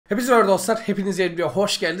Hepinize merhaba dostlar. Hepiniz yeni bir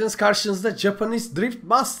hoş geldiniz. Karşınızda Japanese Drift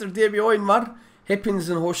Master diye bir oyun var.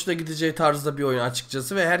 Hepinizin hoşuna gideceği tarzda bir oyun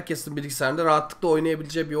açıkçası ve herkesin bilgisayarında rahatlıkla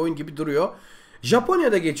oynayabileceği bir oyun gibi duruyor.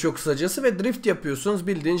 Japonya'da geçiyor kısacası ve drift yapıyorsunuz.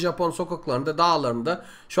 Bildiğin Japon sokaklarında, dağlarında.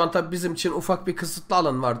 Şu an tabi bizim için ufak bir kısıtlı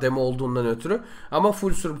alan var demo olduğundan ötürü. Ama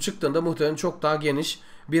full sürüm çıktığında muhtemelen çok daha geniş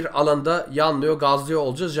bir alanda yanlıyor, gazlıyor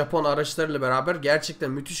olacağız. Japon araçlarıyla beraber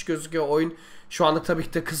gerçekten müthiş gözüküyor oyun. Şu anlık tabii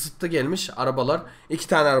ki de kısıtlı gelmiş arabalar. 2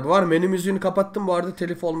 tane araba var. Menü müziğini kapattım bu arada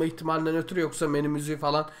telif olma ihtimalinden ötürü. Yoksa menü müziği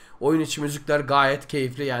falan, oyun içi müzikler gayet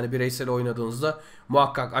keyifli. Yani bireysel oynadığınızda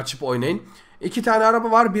muhakkak açıp oynayın. 2 tane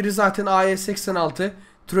araba var. Biri zaten AE86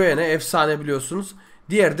 Troyene, efsane biliyorsunuz.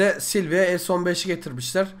 Diğeri de Silvia S15'i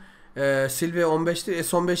getirmişler. Silvia 15 değil,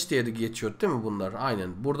 S15 diye de geçiyor değil mi bunlar?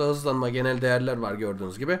 Aynen. Burada hızlanma genel değerler var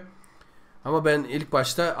gördüğünüz gibi. Ama ben ilk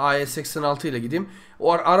başta AE86 ile gideyim.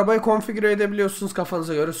 O arabayı konfigüre edebiliyorsunuz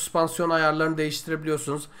kafanıza göre. Süspansiyon ayarlarını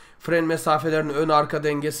değiştirebiliyorsunuz. Fren mesafelerini, ön arka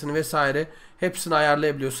dengesini vesaire hepsini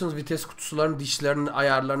ayarlayabiliyorsunuz. Vites kutusularının dişlerinin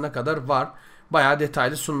ayarlarına kadar var. Bayağı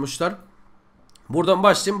detaylı sunmuşlar. Buradan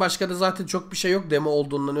başlayayım. Başka da zaten çok bir şey yok demo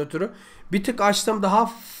olduğundan ötürü. Bir tık açtım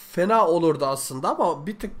daha fena olurdu aslında ama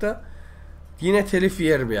bir tık da yine telif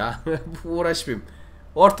yerim ya. Uğraşmayayım.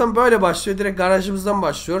 Ortam böyle başlıyor. Direkt garajımızdan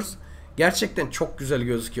başlıyoruz. Gerçekten çok güzel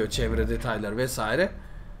gözüküyor çevre detaylar vesaire.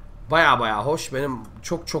 Baya hoş. Benim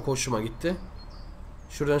çok hoşuma gitti.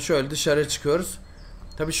 Şuradan şöyle dışarı çıkıyoruz.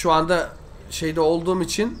 Tabi şu anda şeyde olduğum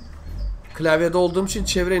için, klavyede olduğum için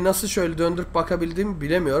çevreyi nasıl şöyle döndürüp bakabildiğimi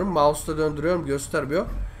bilemiyorum. Mouse'la döndürüyorum, göstermiyor.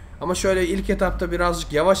 Ama şöyle ilk etapta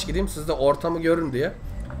birazcık yavaş gideyim siz de ortamı görün diye.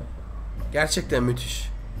 Gerçekten müthiş.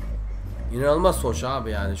 İnanılmaz hoş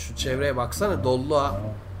abi yani. Şu çevreye baksana, dolu ha.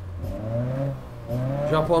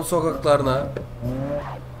 Japon sokaklarına.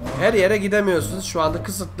 Her yere gidemiyorsunuz. Şu anda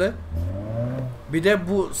kısıtlı. Bir de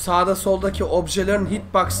bu sağda soldaki objelerin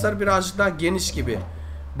hitbox'lar birazcık daha geniş gibi.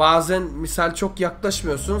 Bazen misal çok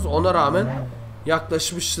yaklaşmıyorsunuz. Ona rağmen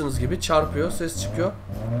yaklaşmışsınız gibi çarpıyor. Ses çıkıyor.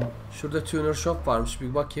 Şurada tuner shop varmış.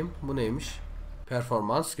 Bir bakayım. Bu neymiş?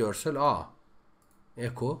 Performans, görsel.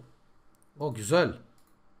 Eko. O güzel.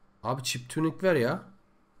 Abi chip tuning ver ya.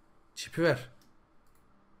 Çipi ver.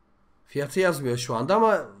 Fiyatı yazmıyor şu anda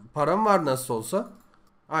ama param var nasıl olsa.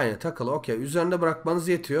 Aynen takılı, okey. Üzerinde bırakmanız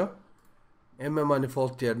yetiyor. Emme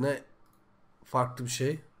manifold yerine farklı bir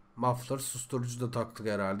şey. Muffler, susturucu da taktık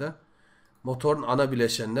herhalde. Motorun ana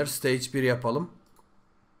bileşenler. Stage 1 yapalım.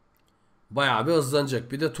 Bayağı bir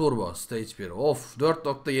hızlanacak. Bir de turbo stage 1. Of,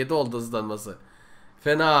 4.7 oldu hızlanması.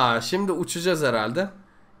 Fena. Şimdi uçacağız herhalde.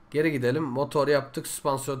 Geri gidelim. Motor yaptık.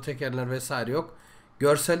 Süspansiyon, tekerler vesaire yok.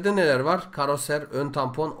 Görselde neler var? Karoser, ön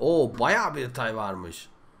tampon. Oo, bayağı bir detay varmış.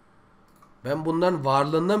 Ben bunların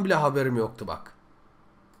varlığından bile haberim yoktu bak.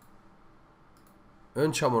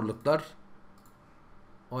 Ön çamurluklar.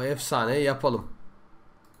 O efsaneyi yapalım.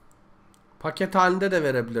 Paket halinde de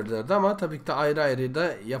verebilirlerdi ama tabii ki de ayrı ayrı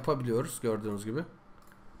da yapabiliyoruz gördüğünüz gibi.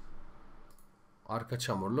 Arka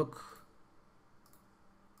çamurluk.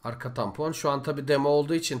 Arka tampon. Şu an tabii demo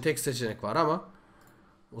olduğu için tek seçenek var ama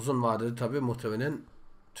uzun vadede tabii muhtemelen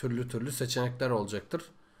türlü seçenekler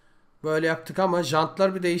olacaktır. Böyle yaptık ama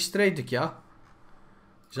jantlar bir değiştireydik ya.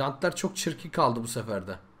 Jantlar çok çirkin kaldı bu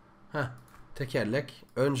seferde. Tekerlek.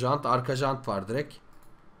 Ön jant, arka jant var direkt.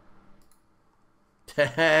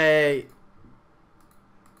 Hey.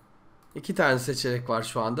 2 tane seçenek var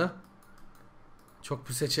şu anda. Çok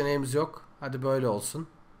bir seçeneğimiz yok. Hadi böyle olsun.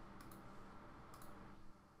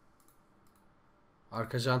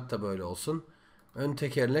 Arka jant da böyle olsun. Ön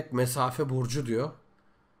tekerlek mesafe burcu diyor.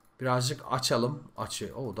 Birazcık açalım.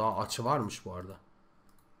 Açı. Oo, daha açı varmış bu arada.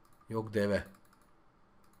 Yok, deve.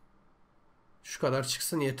 Şu kadar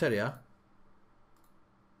çıksın yeter ya.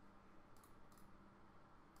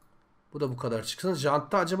 Bu da bu kadar çıksın.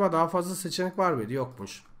 Jantta acaba daha fazla seçenek var mıydı?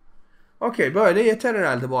 Yokmuş. Okey, böyle yeter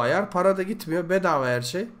herhalde bu ayar. Para da gitmiyor. Bedava her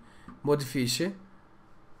şey. Modifiye işi.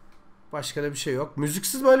 Başka da bir şey yok.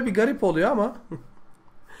 Müziksiz böyle bir garip oluyor ama.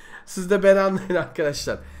 Siz de beni anlayın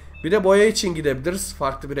arkadaşlar. Bir de boya için gidebiliriz.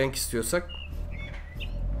 Farklı bir renk istiyorsak.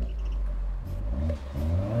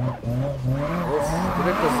 Of,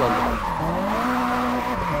 direkt hızlandı.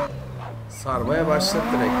 Sarmaya başladı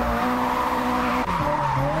direkt.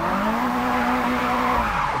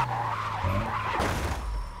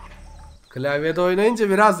 Klavyede oynayınca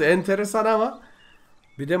biraz enteresan ama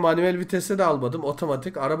bir de manuel vitesi de almadım.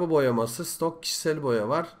 Otomatik araba boyaması, stok kişisel boya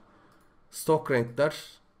var. Stok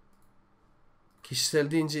renkler.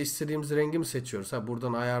 Kişisel deyince istediğimiz rengi mi seçiyoruz?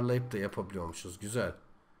 Buradan ayarlayıp da yapabiliyormuşuz. Güzel.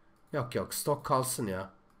 Yok stok kalsın ya.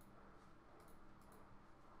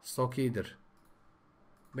 Stok iyidir.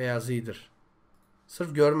 Beyaz iyidir.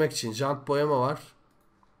 Sırf görmek için. Jant boyama var.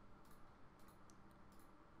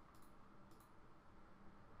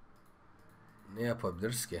 Ne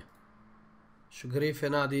yapabiliriz ki? Şu gri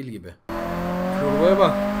fena değil gibi. Turboya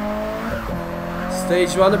bak. Stage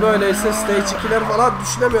 1'ı böyleyse Stage 2'ler falan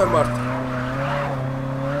düşünemiyorum artık.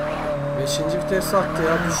 5. vites attı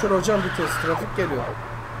ya. Düşür hocam vites. Trafik geliyor.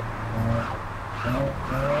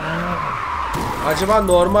 Acaba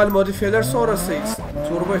normal modifiyeler sonrası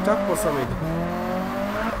turboyu takmasa mıydı?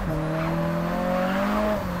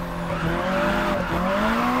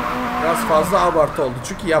 Biraz fazla abartı oldu.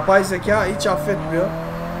 Çünkü yapay zeka hiç affetmiyor.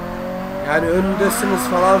 Yani önündesiniz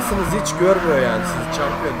falansınız hiç görmüyor yani. Sizi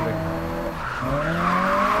çarpıyor direkt.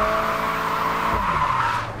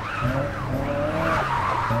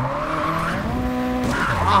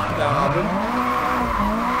 Ah be abim.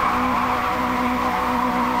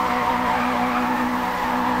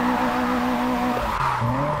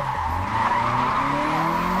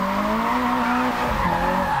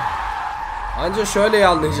 Anca şöyle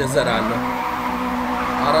anlayacağız herhalde.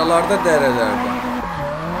 Aralarda derelerde.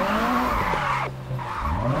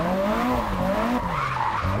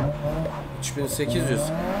 ...3800.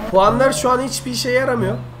 Puanlar şu an hiçbir işe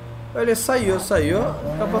yaramıyor. Öyle sayıyor,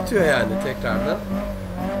 kapatıyor yani tekrardan.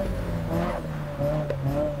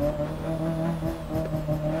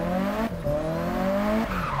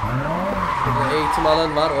 Burada eğitim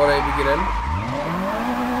alanı var, oraya bir girelim.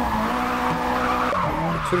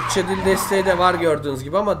 Türkçe dil desteği de var gördüğünüz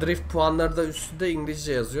gibi ama drift puanları da üstünde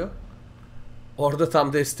İngilizce yazıyor. Orada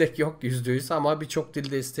tam destek yok %100 ama birçok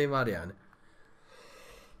dil desteği var yani.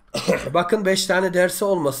 Bakın 5 tane dersi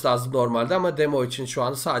olması lazım normalde ama demo için şu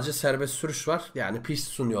an sadece serbest sürüş var. Yani pist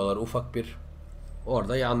sunuyorlar ufak bir.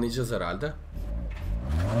 Orada anlayacağız herhalde.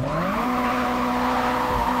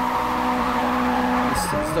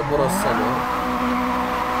 Pistimiz de burası sanıyorum.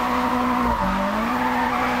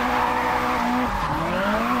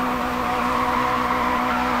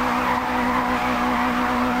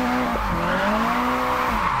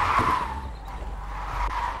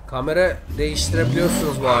 Kamera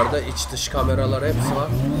değiştirebiliyorsunuz bu arada. İç dış kameralar hepsi var.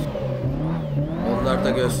 Onları da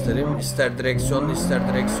göstereyim. İster direksiyonlu ister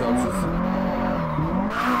direksiyonsuz.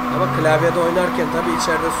 Ama klavyede oynarken tabii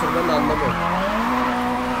içeride sürmenin anlamı yok.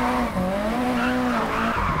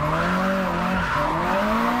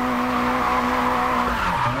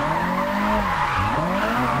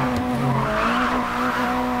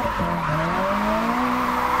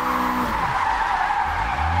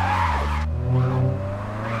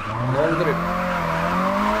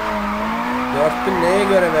 Neye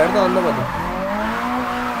göre verdi anlamadım.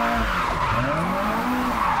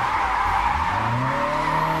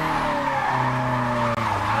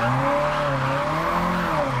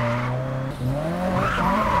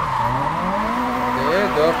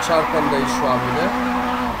 Ve 4 çarpandayız şu an bile.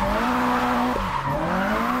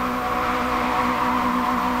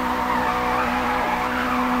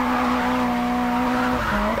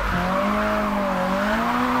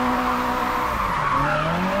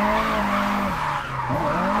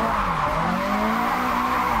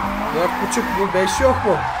 Buçuk bu 5 yok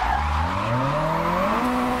mu?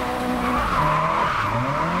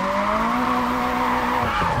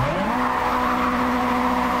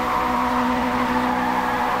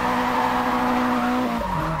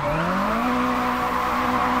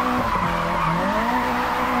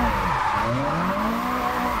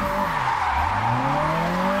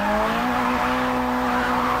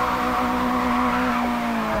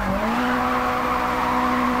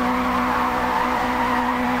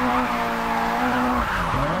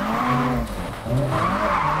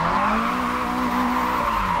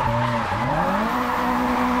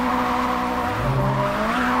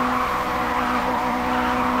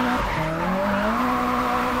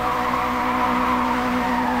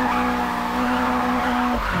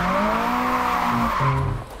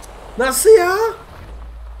 Nasıl ya?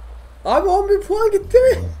 Abi 11 puan gitti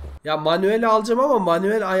mi? Ya manuel alacağım ama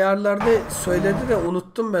manuel ayarlarda söyledi de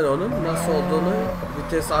unuttum ben onun nasıl olduğunu.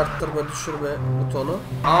 Vites arttırma düşürme butonu.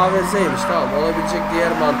 A ve Z'ymiş, tamam, olabilecek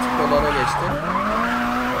diğer mantıklı olana geçti.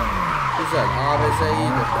 Güzel, A ve Z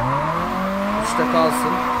iyidir. 3'te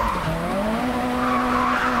kalsın.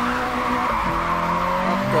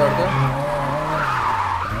 At 4'e.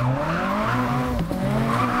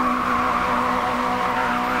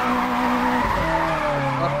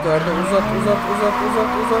 Gördüm, uzat.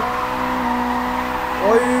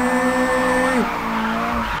 Oy!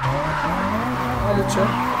 Al içe.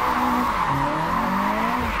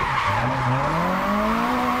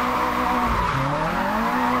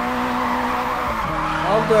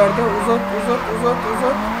 Al dörde, uzat.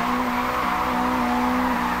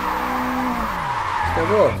 İşte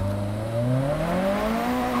bu.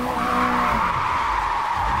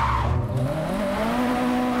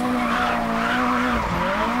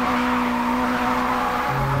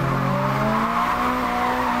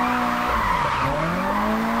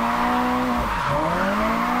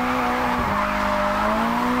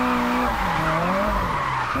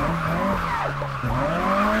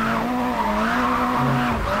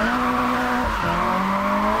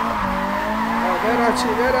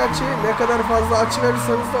 ver açıyı. Ne kadar fazla açı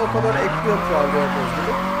verirseniz de o kadar ekliyor puan gördüğünüz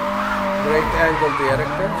gibi. Great angle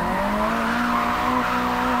diyerekten.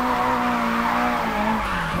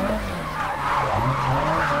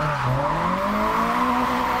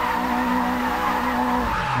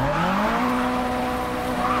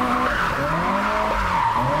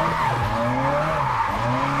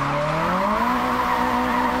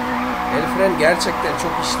 El fren gerçekten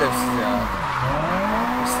çok işlevsiz ya.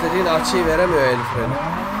 İstediğin açıyı veremiyor el freni.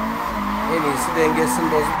 En iyisi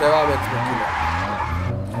dengesini bozup devam etmek yine.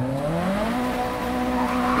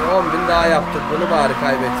 Bir 10.000 daha yaptık. Bunu bari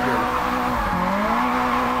kaybetmeyelim.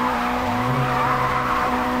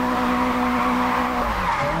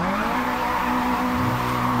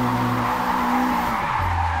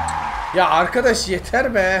 Ya arkadaş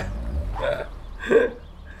yeter be.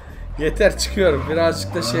 Yeter, çıkıyorum.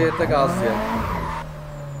 Birazcık da şehirde gazlayalım.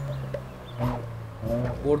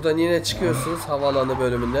 Buradan yine çıkıyorsunuz havaalanı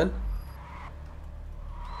bölümünden.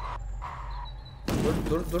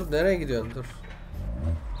 Dur. Nereye gidiyorsun? Dur.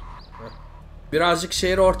 Birazcık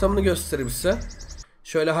şehir ortamını göstereyim size.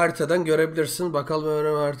 Şöyle haritadan görebilirsin. Bakalım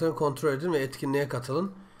önemli haritanı kontrol edin ve etkinliğe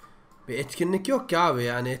katılın. Bir etkinlik yok ki abi.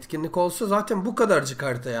 Yani etkinlik olsa zaten bu kadarcık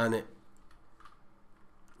harita yani.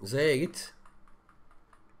 Z'ye git.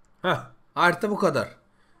 Heh. Harita bu kadar.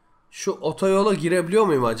 Şu otoyola girebiliyor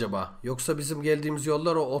muyum acaba? Yoksa bizim geldiğimiz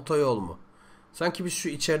yollar o otoyol mu? Sanki biz şu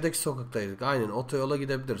içerideki sokaktaydık. Aynen otoyola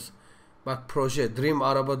gidebiliriz. Bak proje Dream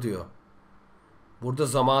araba diyor. Burada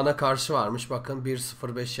zamana karşı varmış. Bakın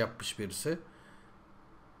 1.05 yapmış birisi.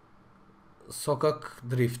 Sokak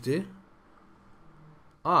drifti.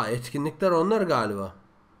 Aa, etkinlikler onlar galiba.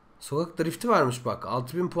 Sokak drifti varmış bak.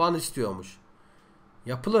 6000 puan istiyormuş.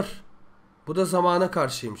 Yapılır. Bu da zamana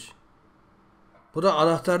karşıymış. Bu da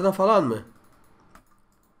anahtardan falan mı?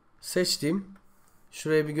 Seçtim.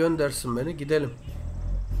 Şuraya bir göndersin beni. Gidelim.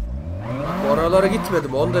 Bak, oralara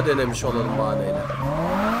gitmedim. Onu da denemiş olalım bahaneyle.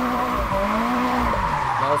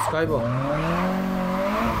 Mouse kaybol.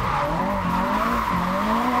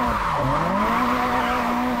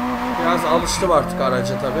 Biraz alıştım artık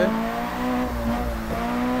araca tabi.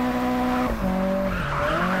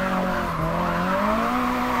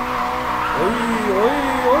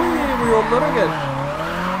 Oy bu yollara gel.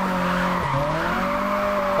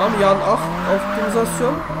 Tam yan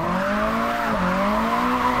optimizasyon.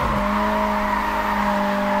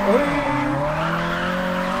 Oy.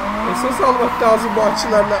 SS almak lazım bu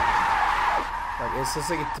açılarla. Bak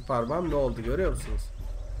SS'e gitti parmağım, ne oldu görüyor musunuz?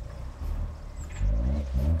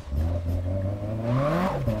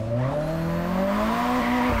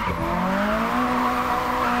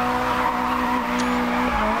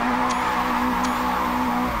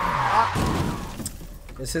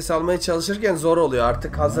 SS almaya çalışırken zor oluyor.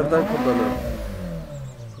 Artık hazırdan kullanıyorum.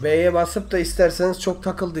 B'ye basıp da isterseniz çok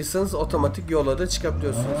takıldıysanız otomatik yola da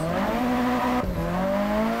çıkabiliyorsunuz.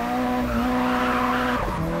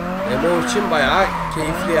 Demo için bayağı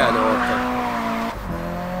keyifli yani ortam.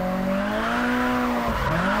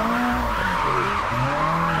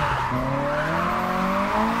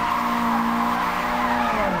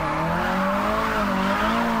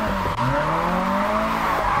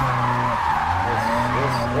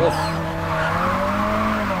 Of.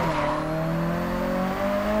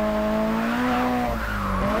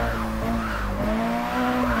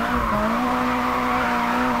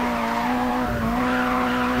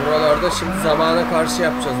 Buralarda şimdi zamana karşı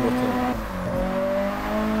yapacağız motoru.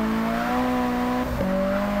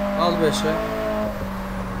 Al 5'e.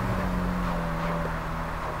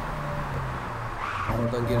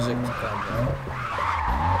 Oradan girecektik galiba.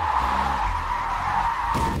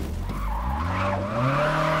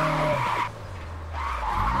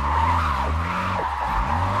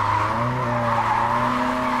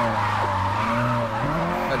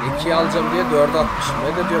 Ben 2'yi alacağım diye 4'e atmışım.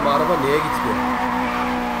 Ne de diyorum, araba niye gitmiyor?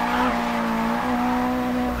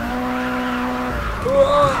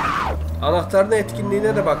 Anahtarın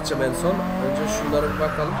etkinliğine de bakacağım en son. Önce şunlara bir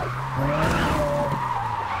bakalım.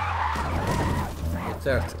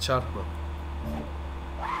 Yeter artık, çarpma.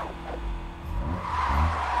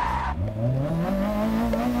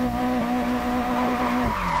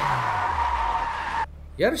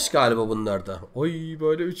 Yarış galiba bunlarda. Oy,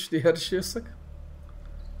 böyle üçlü yarışıyorsak.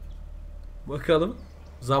 Bakalım.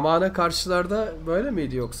 Zamana karşılarda böyle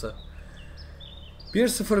miydi yoksa?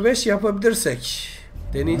 1.05 yapabilirsek.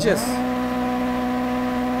 Deneyeceğiz.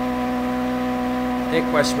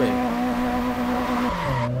 Tek başımayım.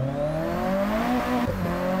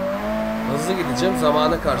 Hızlı gideceğim.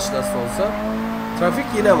 Zamana karşı nasıl olsa. Trafik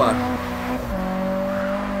yine var.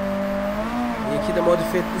 İyi ki de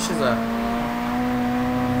modifiye etmişiz ha.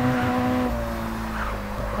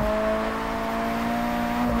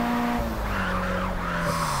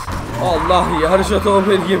 Allah, yarış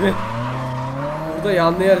otomobili gibi. Burada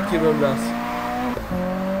yanlayarak girmem lazım.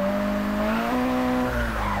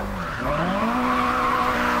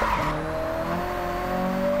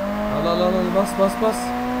 Al bas.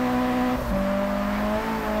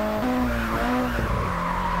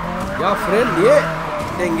 Ya fren niye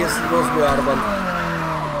dengesini bozmuyor arabanın?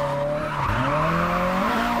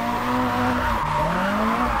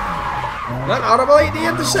 Lan arabayı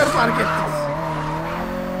niye dışarı park ettiniz?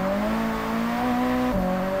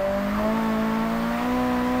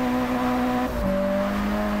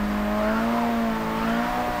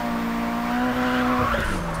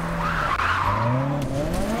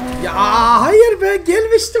 Ya hayır be,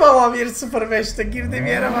 gelmiştim ama 1.05'te girdiğim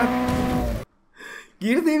yere bak.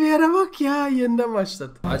 Girdiğim yere bak ya, yeniden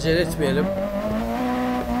başladı. Acele etmeyelim.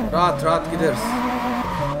 Rahat gideriz.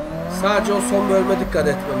 Sadece o son bölüme dikkat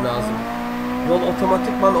etmem lazım. Yol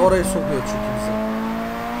otomatikman orayı sokuyor çünkü bizi.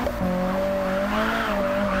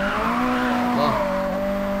 Allah.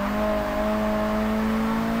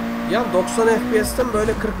 Ya 90 FPS'ten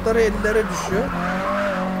böyle 40'lara 50'lere düşüyor.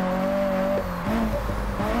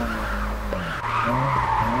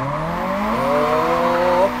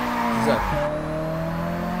 Hop. Güzel.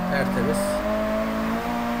 Tertemiz.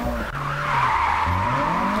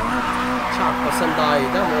 Çarpmasam daha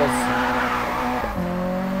iyiydi ama olsun.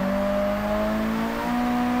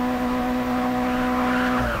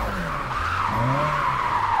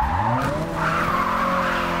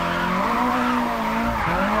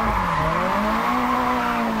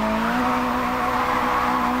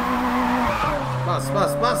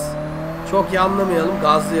 Bas. Çok yanlamayalım,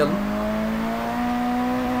 gazlayalım.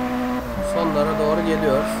 Sonlara doğru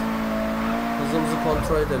geliyoruz. Hızımızı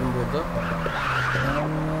kontrol edelim burada.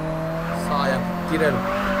 Sağa girelim.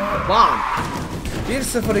 Bam!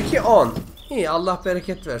 1.02.10. İyi, Allah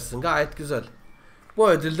bereket versin. Gayet güzel. Bu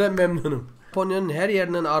ödülden memnunum. Japonya'nın her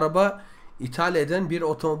yerinden araba ithal eden bir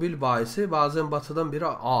otomobil bayisi. Bazen batıdan biri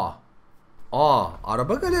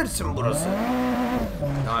araba galerisi mi burası?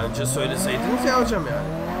 Daha önce söyleseydiniz ya hocam yani.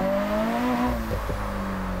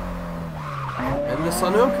 Ben de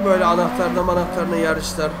sanıyorum ki böyle anahtarına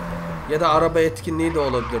yarışlar ya da araba etkinliği de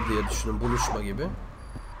olabilir diye düşünün. Buluşma gibi.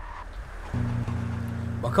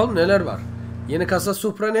 Bakalım neler var. Yeni kasa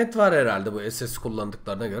Supranet var herhalde bu SS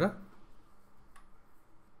kullandıklarına göre.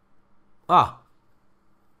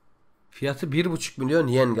 Fiyatı 1,5 milyon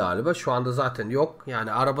yen galiba. Şu anda zaten yok.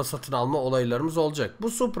 Yani araba satın alma olaylarımız olacak. Bu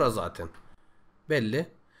Supra zaten. Belli.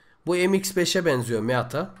 Bu MX-5'e benziyor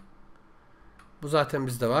Miata. Bu zaten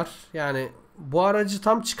bizde var. Yani bu aracı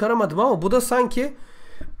tam çıkaramadım ama bu da sanki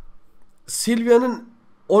Silvia'nın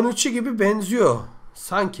 13'ü gibi benziyor.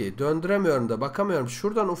 Sanki. Döndüremiyorum da bakamıyorum.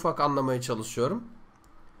 Şuradan ufak anlamaya çalışıyorum.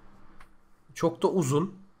 Çok da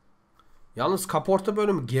uzun. Yalnız kaporta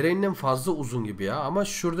bölümü gereğinden fazla uzun gibi ya. Ama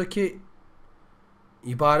şuradaki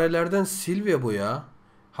ibarelerden Silvia bu ya.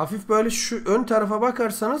 Hafif böyle şu ön tarafa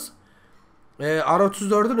bakarsanız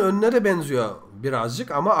R34'ün önüne de benziyor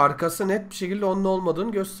birazcık. Ama arkası net bir şekilde onun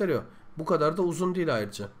olmadığını gösteriyor. Bu kadar da uzun değil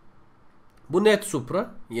ayrıca. Bu net Supra.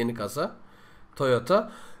 Yeni kasa.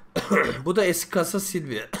 Toyota. Bu da eski kasa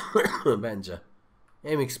Silvia. Bence.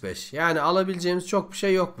 MX-5. Yani alabileceğimiz çok bir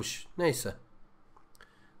şey yokmuş. Neyse.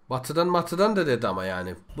 Batıdan da dedi ama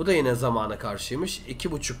yani. Bu da yine zamana karşıymış.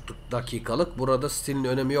 2,5 dakikalık. Burada stilin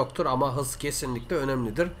önemi yoktur ama hız kesinlikle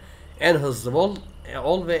önemlidir. En hızlı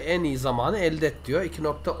ol ve en iyi zamanı elde et diyor.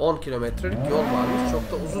 2,10 kilometrelik yol varmış.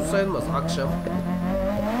 Çok da uzun sayılmaz. Akşam.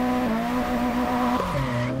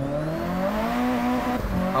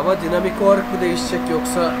 Hava dinamik olarak mı değişecek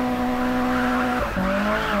yoksa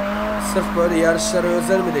sırf böyle yarışlara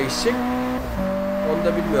özel mi değişecek? Onu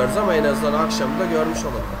da bilmiyoruz ama en azından akşamda görmüş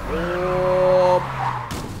olalım. Hop.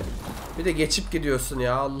 Bir de geçip gidiyorsun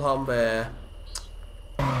ya, Allah'ım be.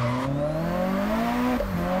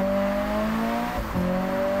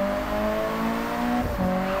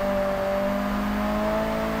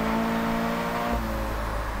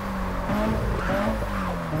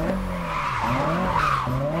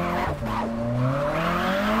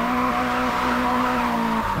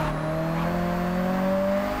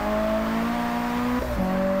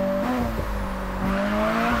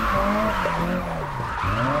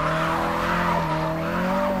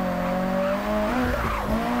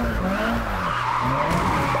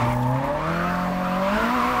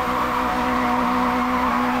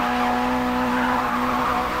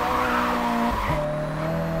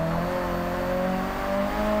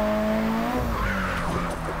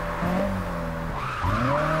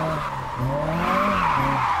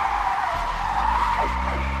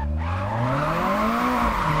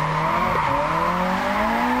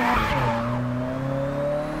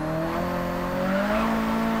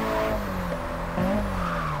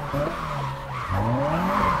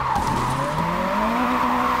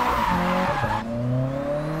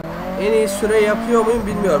 süre yapıyor muyum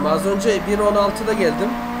bilmiyorum. Az önce 1.16'da geldim.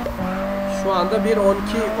 Şu anda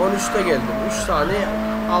 1.12-13'te geldim. 3 saniye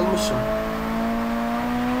almışım.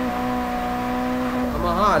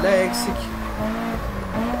 Ama hala eksik.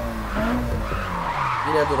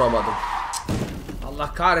 Yine duramadım.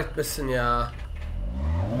 Allah kahretmesin ya.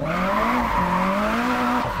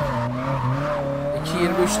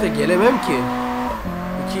 2.23'te gelemem ki.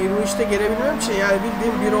 2.23'te gelebilmem için yani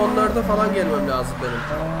bildiğim 1.10'larda falan gelmem lazım benim.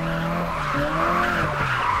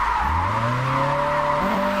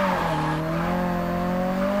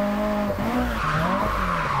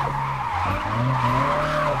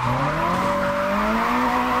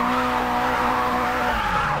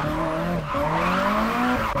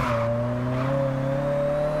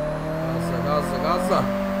 Gazla.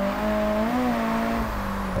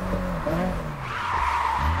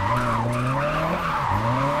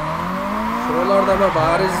 Şuralarda ama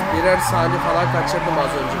bariz birer saniye falan kaçırdım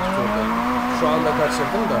az önceki turda. Şu anda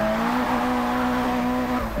kaçırdım da.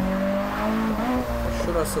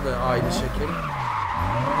 Şurası da aynı şekil.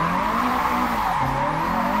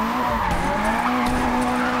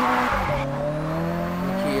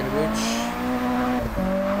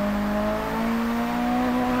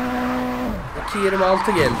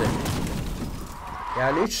 ...2.26 geldi.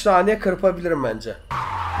 Yani 3 saniye kırpabilirim bence.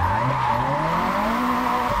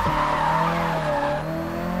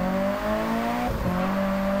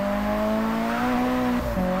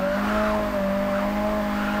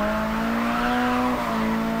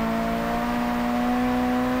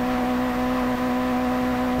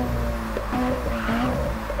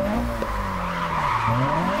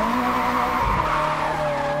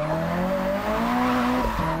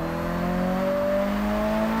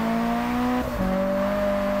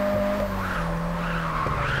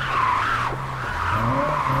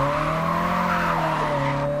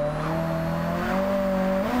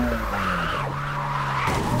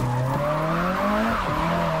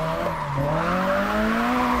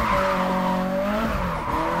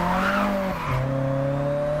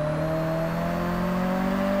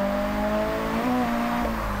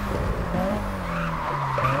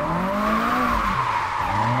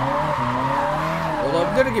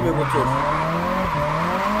 Gibi bu tur.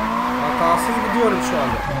 Hatasız gidiyorum şu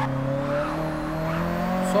anda.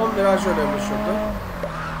 Son viraj önemli şurada.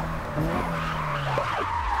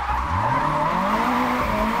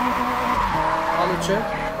 Al içe.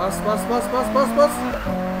 Bas.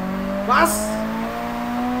 Bas.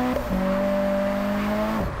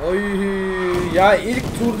 Oy ya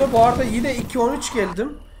ilk turda bu arada yine 2.13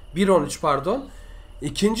 geldim. 1.13 pardon.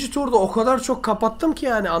 İkinci turda o kadar çok kapattım ki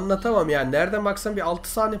yani anlatamam yani. Nereden baksan bir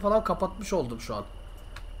 6 saniye falan kapatmış oldum şu an.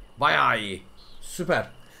 Bayağı iyi. Süper.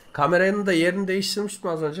 Kameranın da yerini değiştirmiştim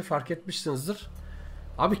az önce, fark etmişsinizdir.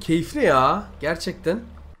 Abi keyifli ya. Gerçekten.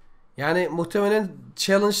 Yani muhtemelen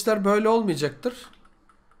challenge'lar böyle olmayacaktır.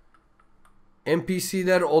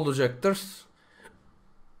 NPC'ler olacaktır.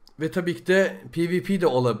 Ve tabii ki de PvP de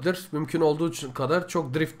olabilir. Mümkün olduğu kadar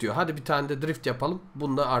çok drift diyor. Hadi bir tane de drift yapalım.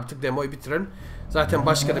 Bunda artık demoyu bitirelim. Zaten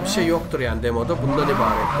başka da bir şey yoktur yani demoda. Bundan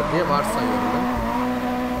ibarettir diye varsayıyorum ben.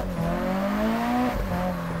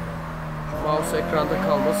 Mouse ekranda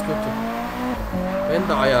kalması kötü. Ben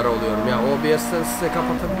de ayar oluyorum. Ya OBS'ten size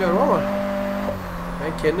kapatabiliyorum ama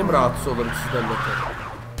ben kendim rahatsız olurum sizden de.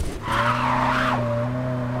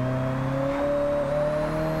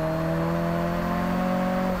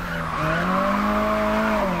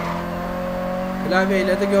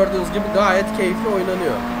 Klavyeyle de gördüğünüz gibi gayet keyifli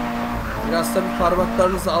oynanıyor. Biraz tabi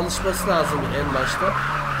parmaklarınıza alışması lazım en başta.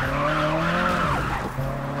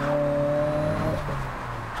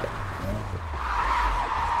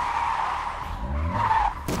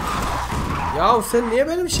 Yahu sen niye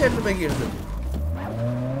benim şehrime girdin?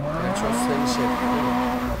 Gerçi o senin şehrin değil mi?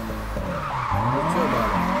 Unutuyorum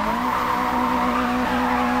abi.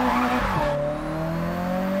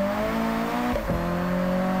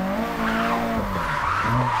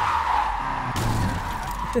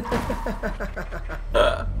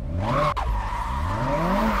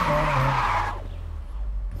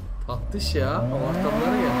 Tatlış ya,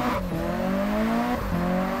 ortamları ya.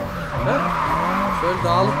 Şöyle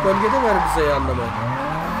dağlık bölgede ver bize yanlama.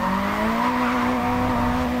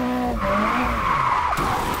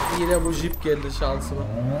 Yine bu jip geldi şansıma.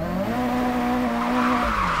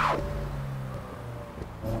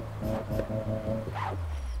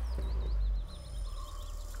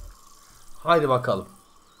 Haydi bakalım.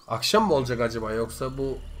 Akşam mı olacak acaba, yoksa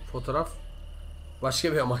bu fotoğraf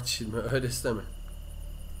başka bir amaç için mi? Öylesine mi?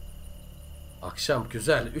 Akşam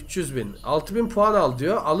güzel. 300.000. 6.000 puan al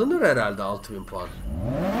diyor. Alınır herhalde 6.000 puan.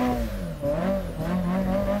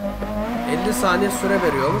 50 saniye süre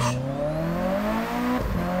veriyormuş.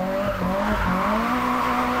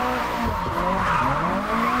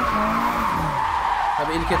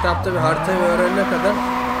 İlk etapta bir haritayı öğrenene kadar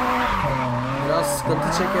biraz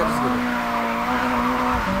sıkıntı çekeriz gibi.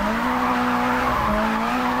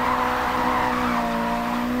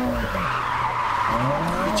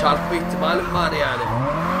 Bir çarpma ihtimalim var yani.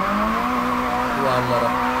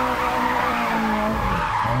 Duvarlara.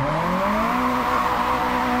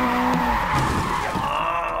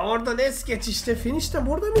 Oradan es geç işte. Finish de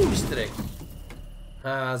burada mıymış direkt?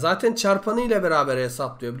 Ha, zaten çarpanı ile beraber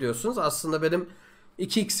hesaplıyor biliyorsunuz. Aslında benim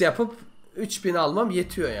 2x yapıp 3000 almam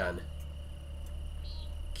yetiyor yani.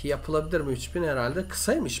 Ki yapılabilir mi 3000 herhalde?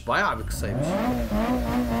 Kısaymış. Bayağı bir kısaymış.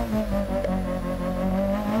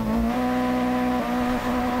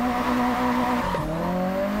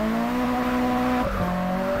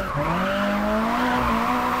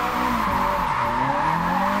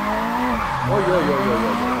 Oy oy oy oy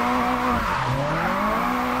oy.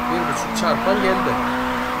 1,5 çarpan geldi.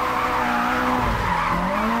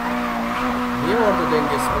 Niye orada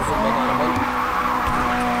dengesi bozulmadı arabanın?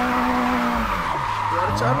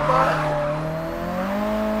 Diğer çarpan.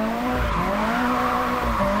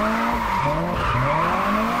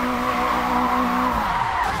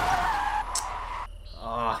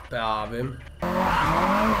 Ah be abim.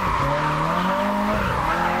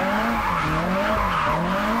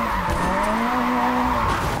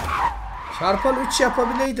 Çarpan 3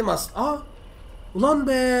 yapabileydim aslında. Aa, ulan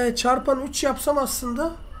be, çarpan 3 yapsam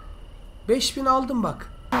aslında 5000 aldım bak.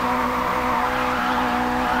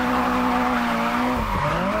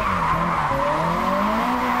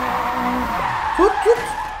 Tut tut.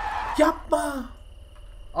 Yapma.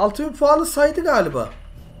 6000 puanı saydı galiba.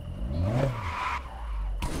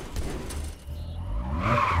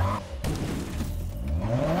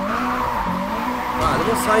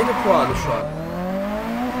 Galiba saydı puanı şu an.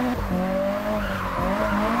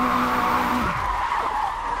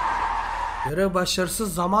 Görev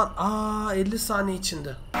başarısız zaman. 50 saniye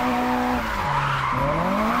içinde.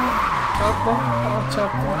 Çarpma.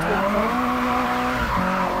 Çarpma.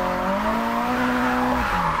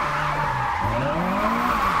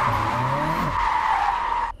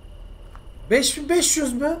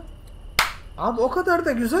 5500 mü? Abi o kadar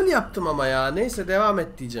da güzel yaptım ama ya. Neyse devam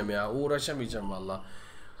et diyeceğim ya. Uğraşamayacağım valla.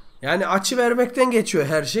 Yani açı vermekten geçiyor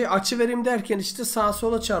her şey. Açı vereyim derken işte sağa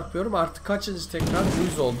sola çarpıyorum. Artık kaçıncı tekrar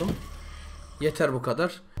 100 oldum. Yeter bu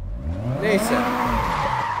kadar. Neyse.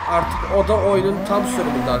 Artık o da oyunun tam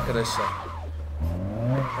sürümünde arkadaşlar.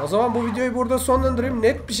 O zaman bu videoyu burada sonlandırayım.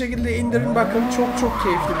 Net bir şekilde indirin bakın. Çok çok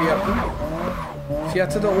keyifli bir yapım.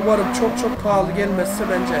 Fiyatı da umarım çok çok pahalı gelmezse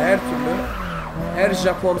bence her türlü her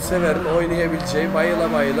Japon severin oynayabileceği,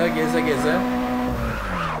 bayıla bayıla, geze geze,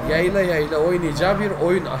 yayla yayla oynayacağı bir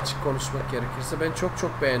oyun açık konuşmak gerekirse. Ben çok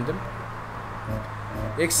çok beğendim.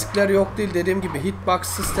 Eksikler yok değil, dediğim gibi hitbox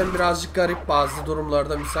sistem birazcık garip bazı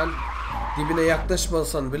durumlarda, misal dibine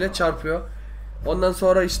yaklaşmasan bile çarpıyor. Ondan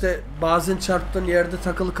sonra işte bazen çarptığın yerde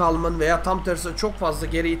takılı kalman veya tam tersi çok fazla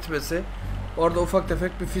geri itmesi, orada ufak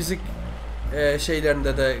tefek bir fizik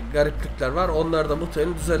şeylerinde de gariplikler var. Onları da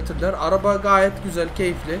muhtemelen düzeltirler. Araba gayet güzel,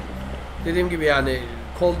 keyifli. Dediğim gibi yani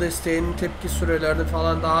kol desteğinin tepki sürelerini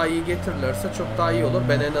falan daha iyi getirirlerse çok daha iyi olur.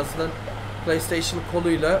 Ben en azından PlayStation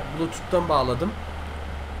koluyla Bluetooth'tan bağladım.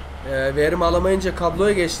 Verim alamayınca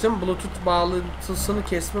kabloya geçtim. Bluetooth bağlantısını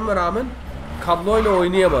kesmeme rağmen kabloyla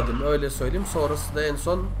oynayamadım. Öyle söyleyeyim. Sonrasında en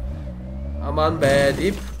son aman be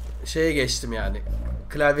deyip şeye geçtim yani.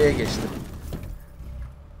 Klavyeye geçtim.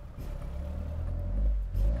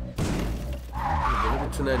 Böyle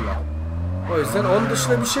bir tünel var. O yüzden onun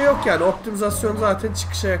dışında bir şey yok yani. Optimizasyon zaten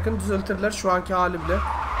çıkışa yakın düzeltirler. Şu anki halimle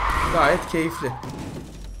gayet keyifli.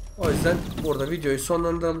 O yüzden burada videoyu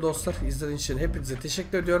sonlandıralım dostlar. İzlediğiniz için hepinize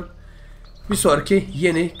teşekkür ediyorum. Bir sonraki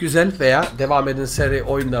yeni, güzel veya devam eden seri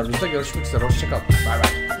oyunlarımızda görüşmek üzere. Hoşçakalın. Bay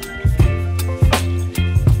bay.